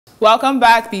Welcome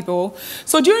back, people.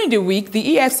 So during the week,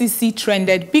 the EFCC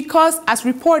trended because, as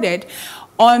reported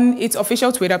on its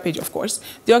official Twitter page, of course,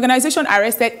 the organization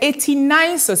arrested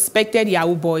 89 suspected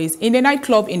Yahoo-Boys in a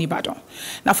nightclub in Ibadan.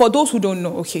 Now, for those who don't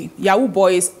know, okay,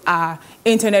 Yahoo-Boys are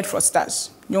internet fraudsters.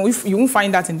 You won't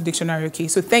find that in the dictionary, okay?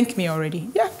 So thank me already.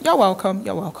 Yeah, you're welcome,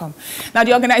 you're welcome. Now,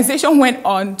 the organization went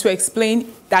on to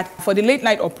explain that for the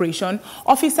late-night operation,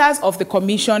 officers of the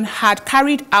commission had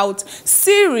carried out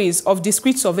series of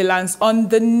discreet surveillance on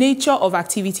the nature of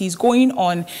activities going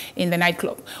on in the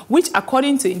nightclub, which,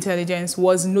 according to intelligence,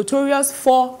 was notorious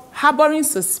for harboring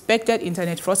suspected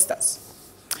internet fraudsters.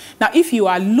 Now, if you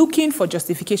are looking for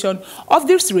justification of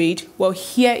this raid, well,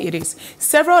 here it is.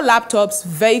 Several laptops,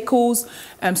 vehicles,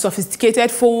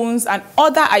 sophisticated phones, and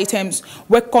other items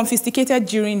were confiscated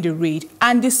during the raid,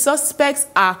 and the suspects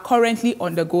are currently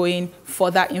undergoing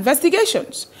further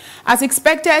investigations. As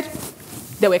expected,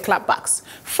 there were clapbacks.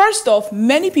 First off,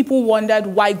 many people wondered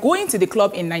why going to the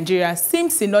club in Nigeria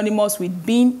seemed synonymous with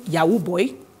being Yahoo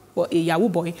boy, or a Yahoo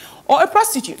boy, or a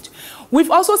prostitute. We've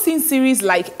also seen series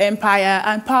like Empire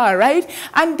and Power, right?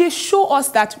 And they show us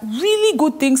that really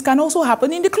good things can also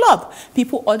happen in the club.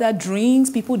 People order drinks,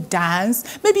 people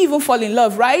dance, maybe even fall in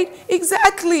love, right?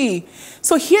 Exactly.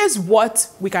 So here's what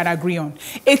we can agree on.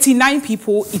 89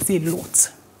 people is a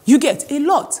lot. You get a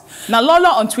lot. Now, Lola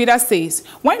on Twitter says,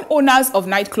 when owners of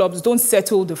nightclubs don't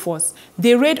settle the force,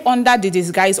 they raid under the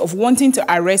disguise of wanting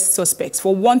to arrest suspects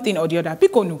for one thing or the other.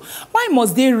 Pikono, why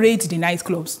must they raid the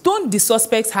nightclubs? Don't the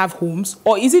suspects have homes?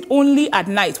 Or is it only at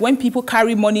night when people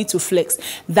carry money to flex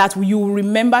that you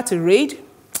remember to raid?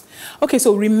 Okay,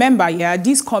 so remember, yeah,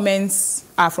 these comments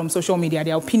are from social media.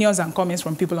 They are opinions and comments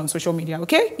from people on social media,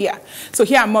 okay? Yeah. So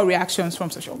here are more reactions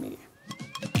from social media.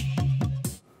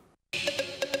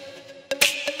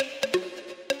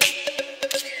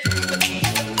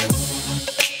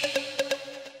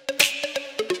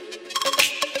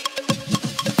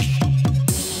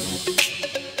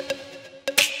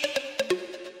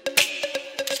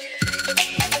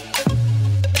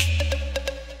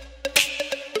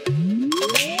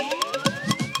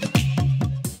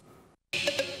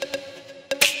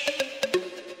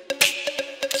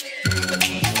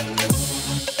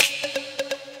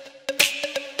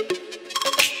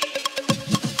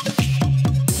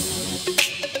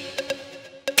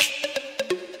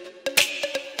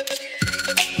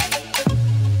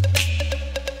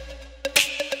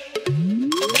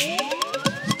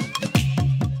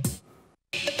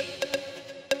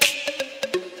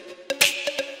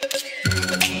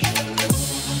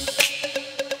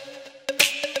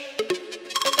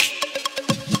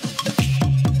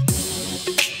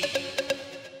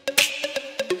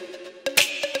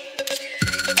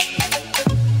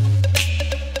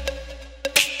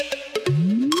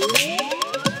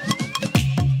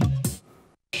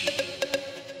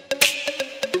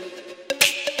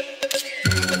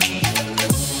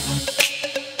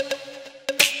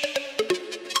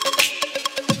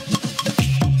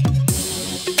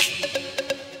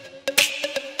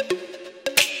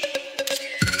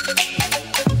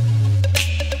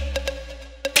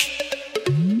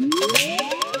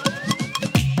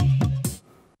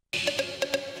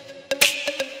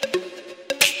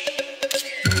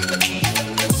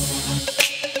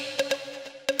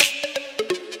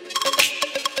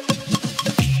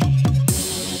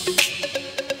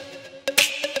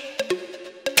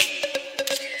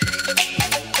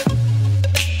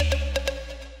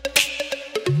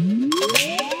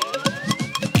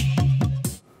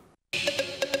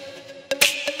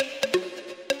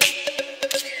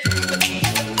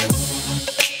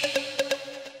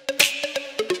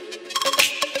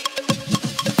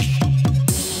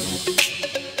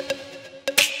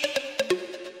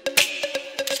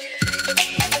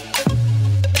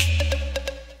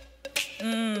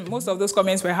 Most of those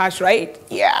comments were harsh, right?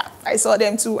 Yeah, I saw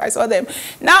them too. I saw them.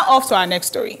 Now off to our next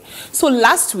story. So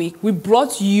last week, we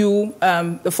brought you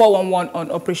the 411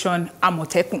 on Operation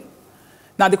Amotekun.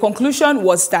 Now, the conclusion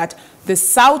was that the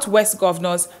Southwest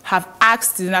governors have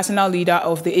asked the national leader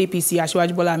of the APC,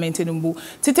 Tinubu,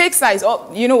 to take sides, or,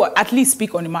 you know what, at least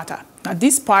speak on the matter. Now,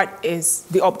 this part is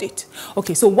the update.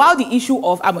 Okay, so while the issue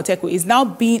of Amotekun is now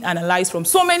being analyzed from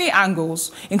so many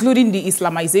angles, including the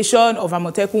Islamization of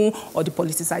Amotekun or the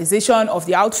politicization of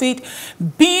the outfit,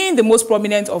 being the most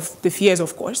prominent of the fears,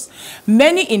 of course,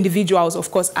 many individuals, of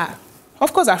course, are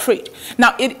afraid.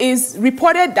 Now, it is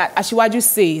reported that Asiwaju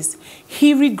says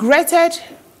he regretted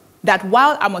that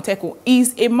while Amotekun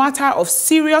is a matter of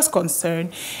serious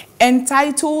concern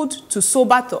entitled to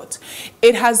sober thought,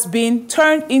 it has been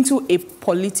turned into a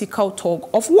political tug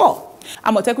of war.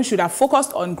 Amotekun should have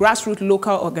focused on grassroots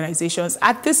local organizations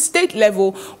at the state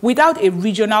level without a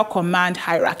regional command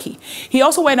hierarchy. He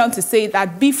also went on to say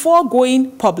that before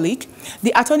going public,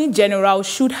 the Attorney General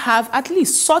should have at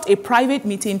least sought a private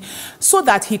meeting so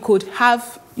that he could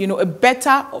have a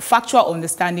better factual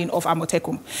understanding of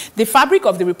Amotekun. The fabric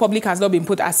of the republic has not been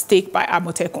put at stake by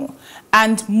Amotekun.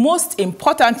 And most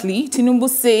importantly, Tinubu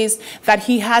says that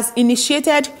he has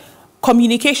initiated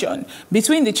communication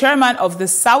between the chairman of the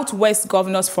Southwest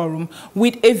Governors Forum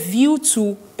with a view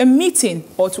to a meeting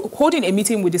or to holding a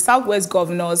meeting with the Southwest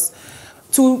governors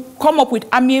to come up with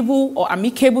amiable or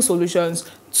amicable solutions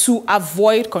to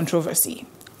avoid controversy.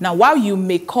 Now, while you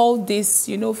may call this,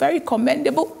 very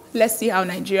commendable, let's see how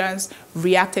Nigerians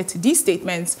reacted to these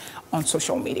statements on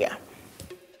social media.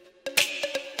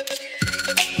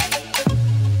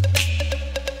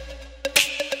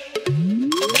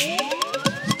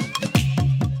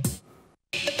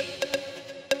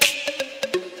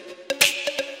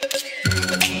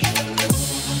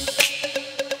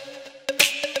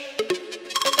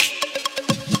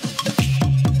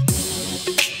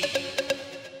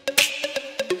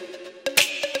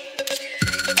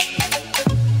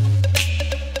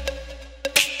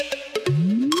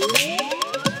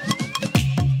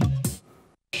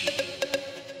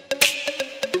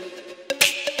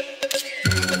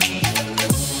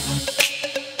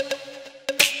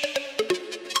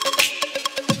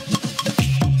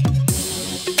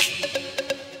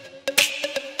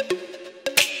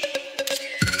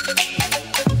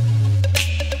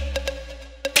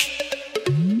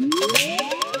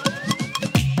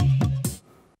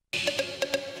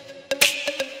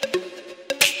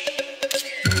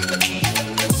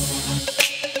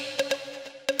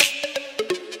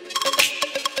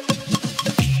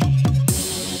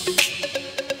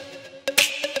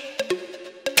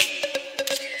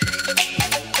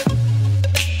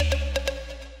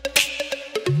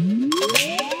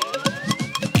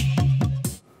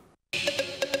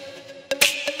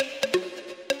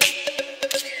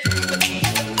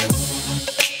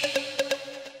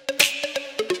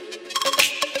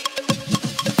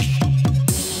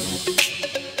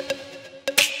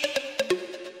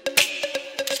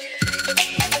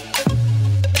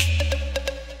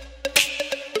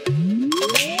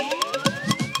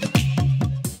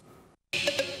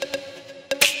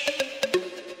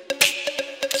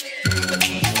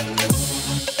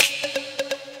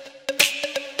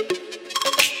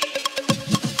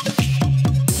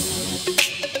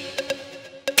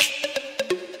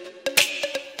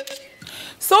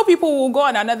 So people will go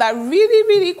on another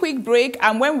really quick break,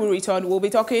 and when we return, we'll be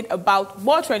talking about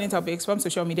more trending topics from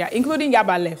social media, including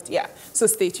Yaba Left. Yeah, so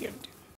stay tuned.